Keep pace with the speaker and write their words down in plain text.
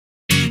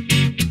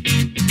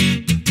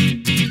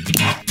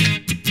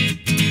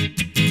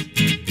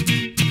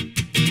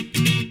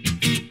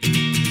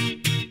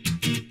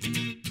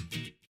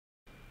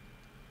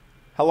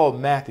Hello,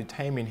 Matthew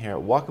Taming here.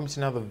 Welcome to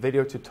another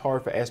video tutorial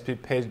for SP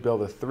Page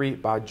Builder 3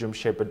 by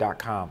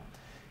Joomshaper.com.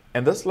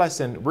 In this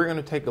lesson, we're going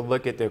to take a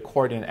look at the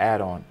Accordion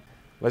add-on.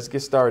 Let's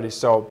get started.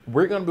 So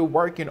we're going to be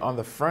working on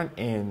the front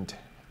end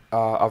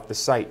of the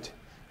site.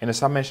 And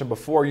as I mentioned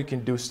before, you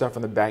can do stuff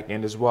on the back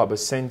end as well. But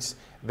since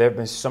there have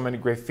been so many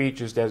great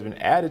features that have been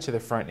added to the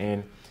front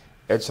end,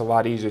 it's a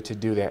lot easier to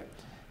do that.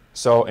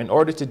 So in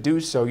order to do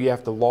so, you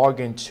have to log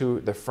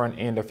into the front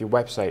end of your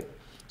website.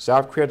 So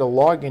I've created a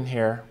login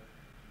here.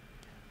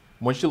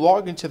 Once you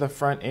log into the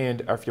front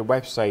end of your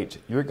website,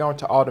 you're going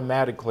to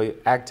automatically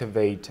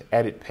activate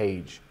Edit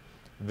Page.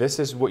 This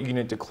is what you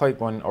need to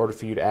click on in order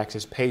for you to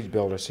access Page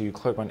Builder. So you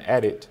click on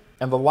Edit.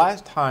 And the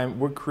last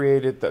time we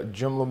created the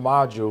Joomla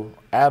module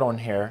add-on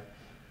here.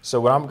 So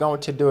what I'm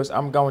going to do is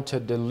I'm going to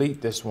delete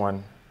this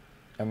one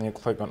and then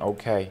click on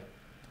OK.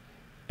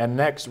 And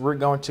next we're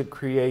going to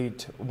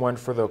create one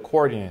for the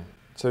accordion.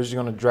 So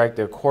you're going to drag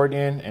the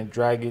accordion and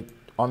drag it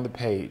on the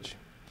page.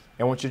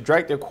 And once you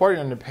drag the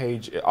accordion on the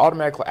page, it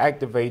automatically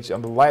activates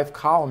on the left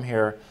column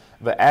here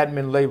the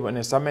admin label. And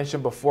as I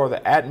mentioned before, the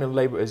admin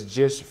label is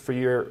just for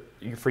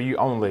you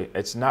only.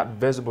 It's not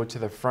visible to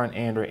the front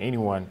end or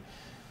anyone.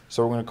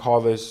 So we're going to call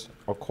this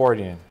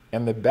accordion.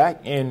 And the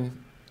back end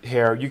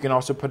here, you can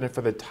also put in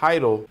for the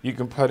title. You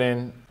can put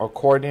in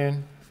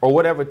accordion or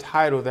whatever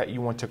title that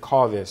you want to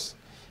call this.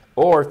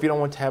 Or if you don't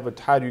want to have a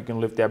title, you can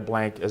leave that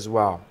blank as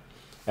well.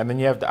 And then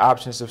you have the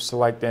options of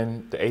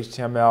selecting the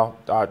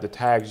HTML, the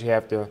tags. You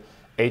have the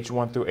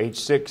H1 through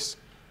H6.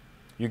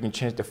 You can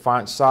change the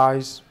font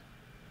size.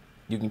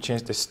 You can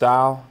change the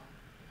style.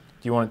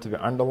 Do you want it to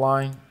be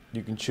underlined?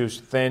 You can choose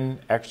thin,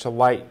 extra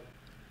light.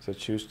 So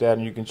choose that,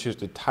 and you can choose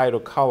the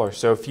title color.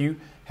 So if you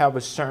have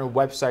a certain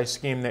website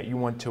scheme that you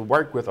want to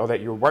work with or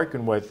that you're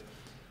working with,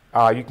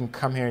 you can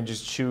come here and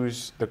just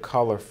choose the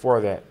color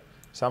for that.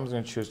 So I'm just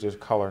going to choose this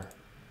color.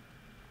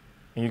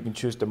 And you can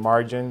choose the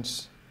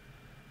margins.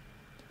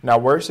 Now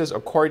where it says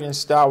Accordion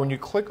Style, when you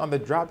click on the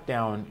drop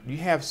down, you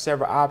have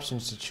several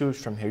options to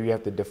choose from here. You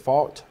have the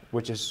default,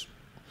 which is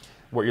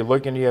what you're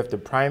looking at. You have the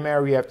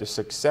primary, you have the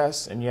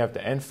success, and you have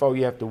the info,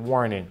 you have the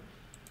warning.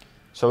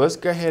 So let's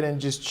go ahead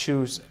and just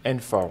choose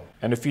info.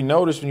 And if you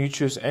notice when you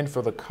choose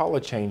info, the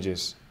color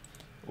changes.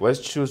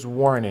 Let's choose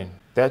warning.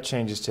 That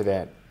changes to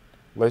that.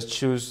 Let's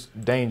choose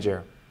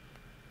danger.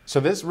 So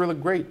this is really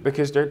great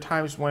because there are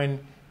times when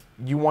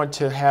you want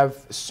to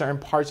have certain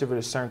parts of it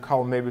a certain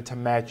color, maybe to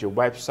match your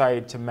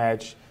website, to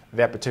match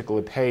that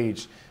particular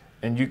page,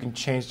 and you can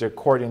change the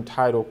accordion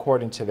title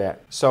according to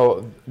that.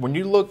 So when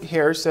you look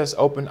here, it says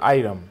open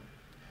item.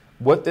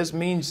 What this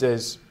means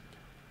is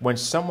when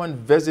someone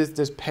visits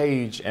this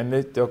page and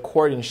the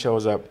accordion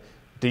shows up,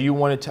 do you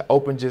want it to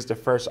open just the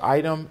first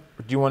item?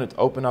 Or do you want it to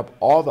open up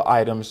all the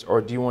items, or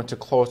do you want to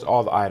close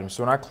all the items?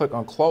 So when I click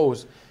on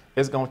close,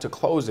 it's going to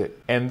close it.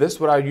 And this is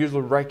what I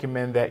usually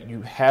recommend, that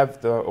you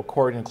have the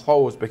accordion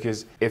closed,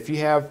 because if you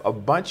have a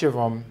bunch of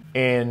them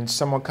and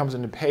someone comes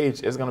in the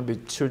page, it's going to be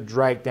too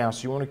dragged down.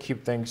 So you want to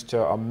keep things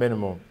to a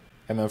minimum.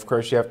 And then of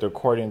course you have the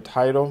accordion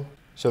title.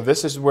 So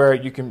this is where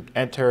you can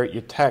enter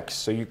your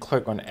text. So you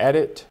click on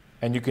edit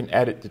and you can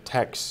edit the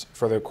text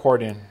for the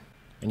accordion.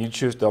 And you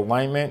choose the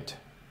alignment.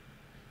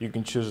 You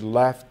can choose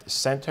left,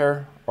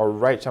 center, or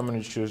right. So I'm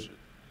going to choose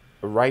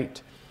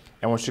right.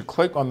 And once you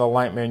click on the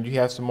alignment, you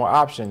have some more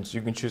options.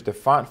 You can choose the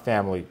font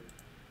family.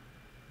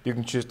 You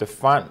can choose the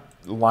font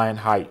line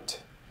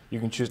height.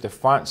 You can choose the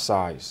font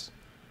size.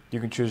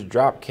 You can choose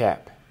drop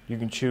cap. You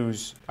can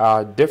choose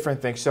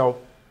different things. So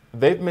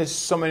they've made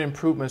so many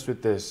improvements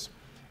with this.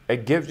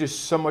 It gives you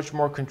so much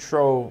more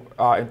control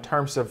in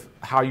terms of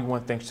how you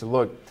want things to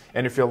look.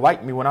 And if you're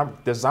like me, when I'm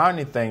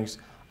designing things,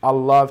 I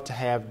love to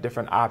have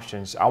different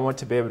options. I want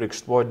to be able to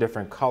explore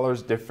different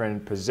colors,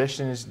 different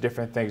positions,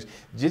 different things,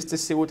 just to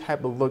see what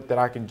type of look that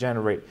I can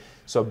generate.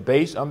 So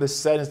based on the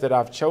settings that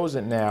I've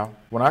chosen now,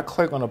 when I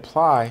click on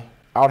apply,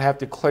 I would have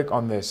to click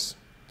on this.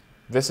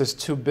 This is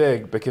too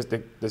big because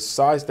the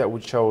size that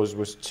we chose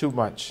was too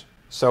much.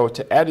 So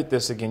to edit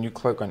this again, you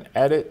click on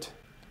edit,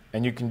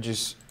 and you can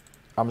just,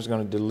 I'm just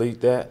going to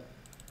delete that,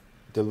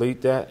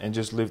 and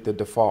just leave the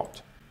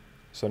default.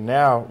 So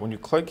now when you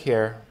click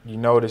here, you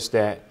notice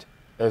that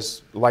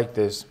it's like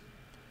this.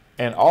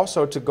 And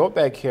also to go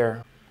back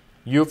here,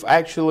 you've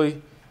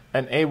actually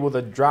enabled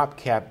the drop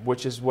cap,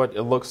 which is what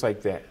it looks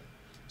like that.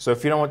 So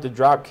if you don't want the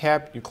drop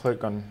cap, you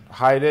click on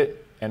hide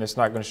it, and it's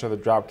not going to show the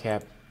drop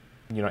cap,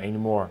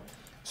 anymore.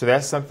 So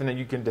that's something that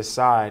you can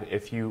decide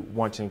if you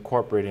want to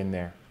incorporate in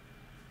there.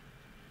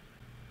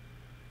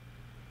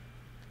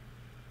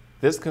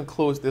 This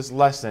concludes this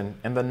lesson.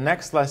 In the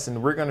next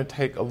lesson, we're going to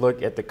take a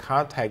look at the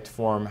contact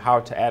form, how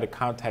to add a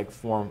contact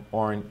form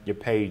on your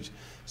page.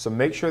 So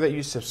make sure that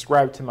you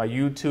subscribe to my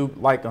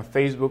YouTube, like on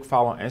Facebook,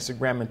 follow on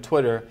Instagram and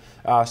Twitter,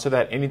 so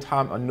that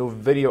anytime a new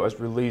video is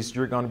released,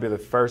 you're going to be the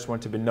first one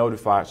to be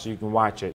notified so you can watch it.